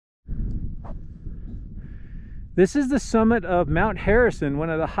This is the summit of Mount Harrison, one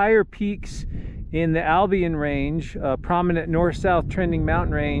of the higher peaks in the Albion Range, a prominent north-south trending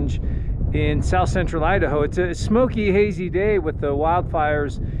mountain range in south central Idaho. It's a smoky, hazy day with the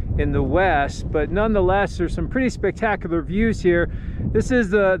wildfires in the west, but nonetheless there's some pretty spectacular views here. This is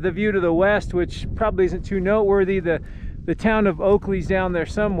the view to the west, which probably isn't too noteworthy. The town of Oakley's down there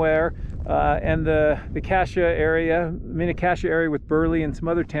somewhere, and the Cassia area, Mini-Cassia area with Burley and some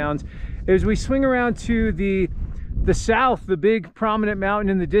other towns. As we swing around to the south, the big prominent mountain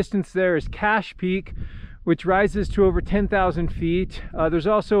in the distance there is Cache Peak, which rises to over 10,000 feet. There's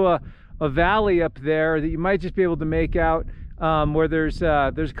also a valley up there that you might just be able to make out, where there's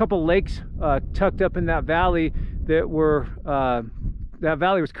a couple lakes tucked up in that valley that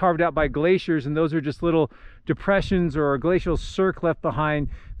valley was carved out by glaciers, and those are just little depressions or a glacial cirque left behind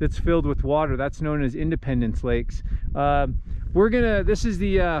that's filled with water. That's known as Independence Lakes. This is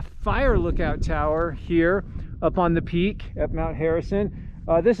the fire lookout tower here up on the peak at Mount Harrison.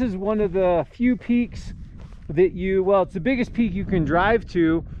 This is one of the few peaks that it's the biggest peak you can drive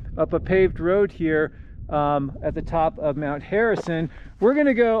to up a paved road here at the top of Mount Harrison. We're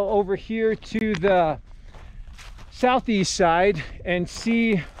gonna go over here to the southeast side and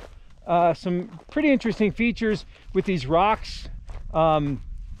see some pretty interesting features with these rocks, and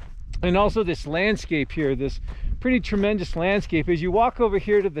also this landscape here, this pretty tremendous landscape. As you walk over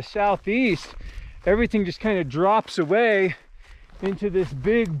here to the southeast, everything just kind of drops away into this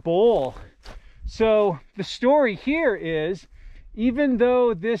big bowl. So the story here is, even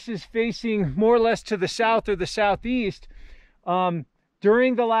though this is facing more or less to the south or the southeast,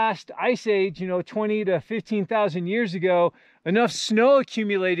 during the last ice age, 20 to 15,000 years ago, enough snow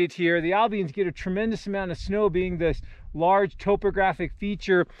accumulated here. The Albions get a tremendous amount of snow, being this large topographic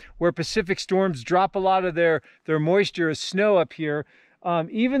feature where Pacific storms drop a lot of their moisture as snow up here.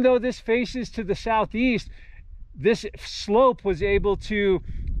 Even though this faces to the southeast, this slope was able to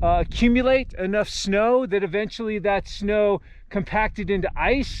accumulate enough snow that eventually that snow compacted into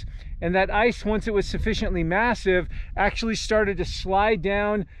ice, and that ice, once it was sufficiently massive, actually started to slide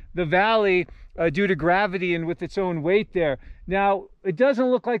down the valley due to gravity and with its own weight there. Now, it doesn't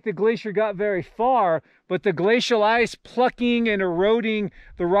look like the glacier got very far, but the glacial ice plucking and eroding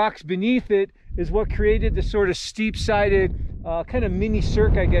the rocks beneath it is what created the sort of steep-sided kind of mini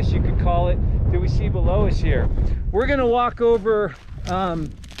cirque, I guess you could call it, that we see below us here. We're gonna walk over a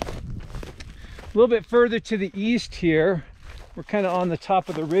little bit further to the east here. We're kind of on the top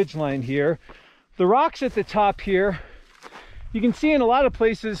of the ridge line here. The rocks at the top here, you can see in a lot of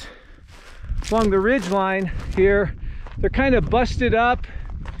places along the ridge line here, they're kind of busted up,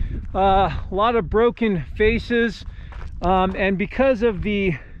 a lot of broken faces, and because of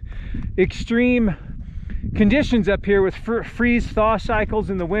the extreme conditions up here with freeze-thaw cycles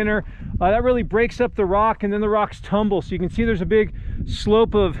in the winter, that really breaks up the rock, and then the rocks tumble. So you can see there's a big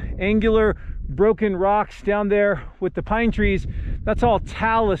slope of angular broken rocks down there with the pine trees. That's all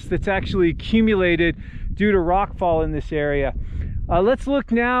talus that's actually accumulated due to rockfall in this area. Let's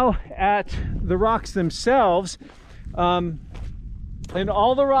look now at the rocks themselves. And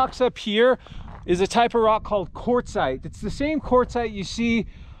all the rocks up here is a type of rock called quartzite. It's the same quartzite you see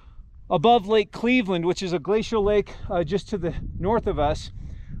above Lake Cleveland, which is a glacial lake just to the north of us.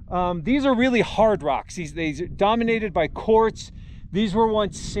 These are really hard rocks. These are dominated by quartz. These were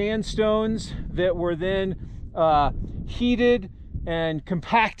once sandstones that were then heated and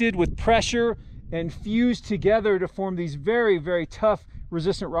compacted with pressure and fused together to form these very, very tough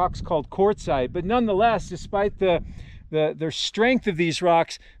resistant rocks called quartzite. But nonetheless, despite their strength of these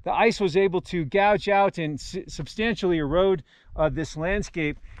rocks, the ice was able to gouge out and substantially erode this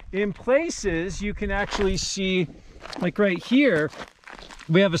landscape. In places, you can actually see, like right here,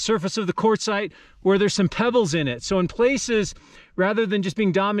 we have a surface of the quartzite where there's some pebbles in it. So in places, rather than just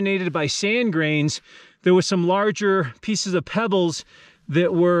being dominated by sand grains, there was some larger pieces of pebbles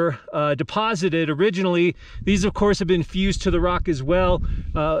that were deposited originally. These, of course, have been fused to the rock as well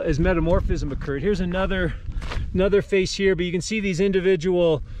as metamorphism occurred. Here's another face here, but you can see these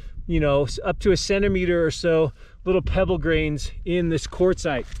individual, up to a centimeter or so little pebble grains in this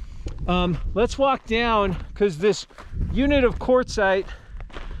quartzite. Let's walk down, because this unit of quartzite,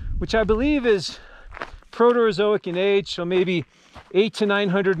 which I believe is Proterozoic in age, so maybe 800 to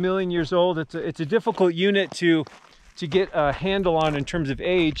 900 million years old. It's a difficult unit to get a handle on in terms of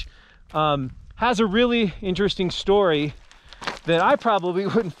age. Has a really interesting story that I probably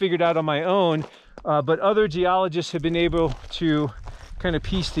wouldn't figured out on my own, but other geologists have been able to kind of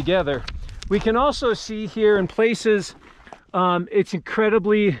piece together. We can also see here in places it's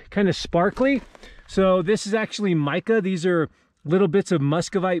incredibly kind of sparkly. So this is actually mica. These are little bits of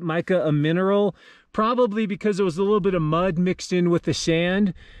muscovite mica, a mineral, probably because there was a little bit of mud mixed in with the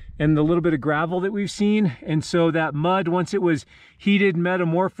sand and the little bit of gravel that we've seen. And so that mud, once it was heated,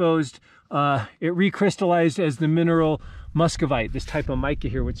 metamorphosed, it recrystallized as the mineral muscovite, this type of mica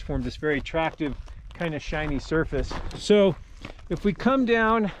here, which formed this very attractive kind of shiny surface. So if we come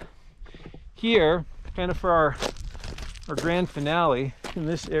down here, kind of for our grand finale, and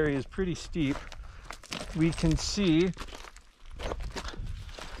this area is pretty steep, we can see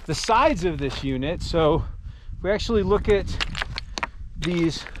the sides of this unit. So we actually look at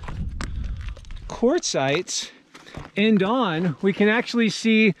these quartzites end on, we can actually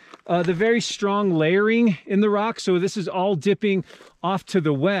see the very strong layering in the rock. So this is all dipping off to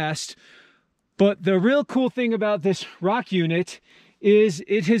the west. But the real cool thing about this rock unit is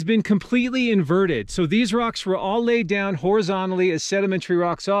it has been completely inverted. So these rocks were all laid down horizontally as sedimentary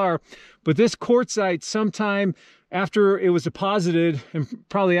rocks are, but this quartzite, sometime after it was deposited, and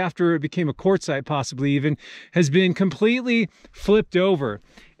probably after it became a quartzite possibly even, has been completely flipped over.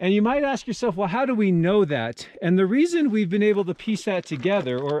 And you might ask yourself, well, how do we know that? And the reason we've been able to piece that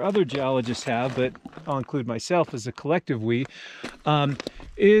together, or other geologists have, but I'll include myself as a collective we,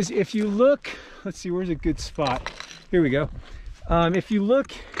 is if you look, let's see, where's a good spot? Here we go. If you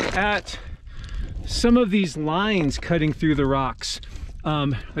look at some of these lines cutting through the rocks,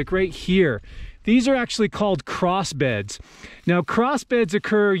 like right here, these are actually called crossbeds. Now, crossbeds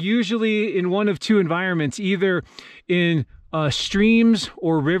occur usually in one of two environments, either in streams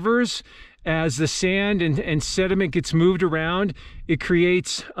or rivers. As the sand and sediment gets moved around, it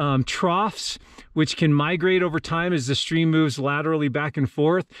creates troughs, which can migrate over time as the stream moves laterally back and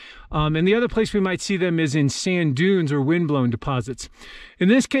forth. And the other place we might see them is in sand dunes or windblown deposits. In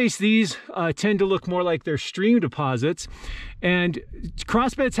this case, these tend to look more like they're stream deposits. And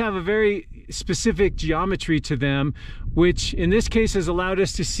crossbeds have a very specific geometry to them, which in this case has allowed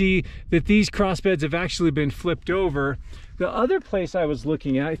us to see that these crossbeds have actually been flipped over. The other place I was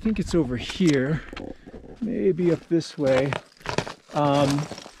looking at, I think it's over here, maybe up this way,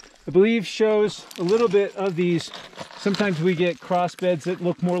 I believe shows a little bit of these. Sometimes we get crossbeds that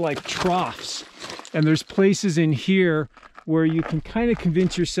look more like troughs. And there's places in here where you can kind of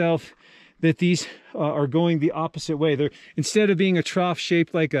convince yourself that these are going the opposite way. They're, instead of being a trough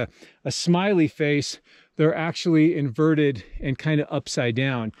shaped like a smiley face, they're actually inverted and kind of upside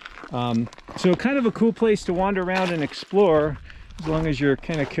down. So kind of a cool place to wander around and explore, as long as you're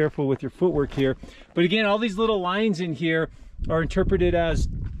kind of careful with your footwork here. But again, all these little lines in here are interpreted as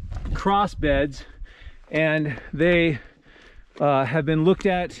crossbeds, and they have been looked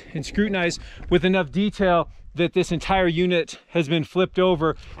at and scrutinized with enough detail that this entire unit has been flipped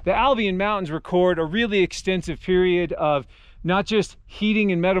over. The Albion Mountains record a really extensive period of not just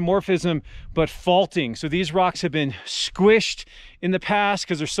heating and metamorphism, but faulting. So these rocks have been squished in the past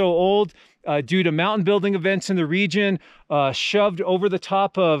because they're so old due to mountain building events in the region, shoved over the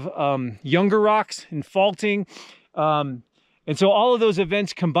top of younger rocks and faulting. And so all of those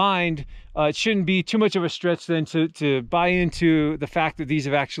events combined, it shouldn't be too much of a stretch then to buy into the fact that these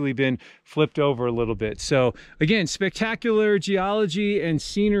have actually been flipped over a little bit. So again, spectacular geology and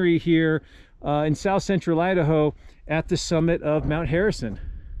scenery here in south central Idaho at the summit of Mount Harrison.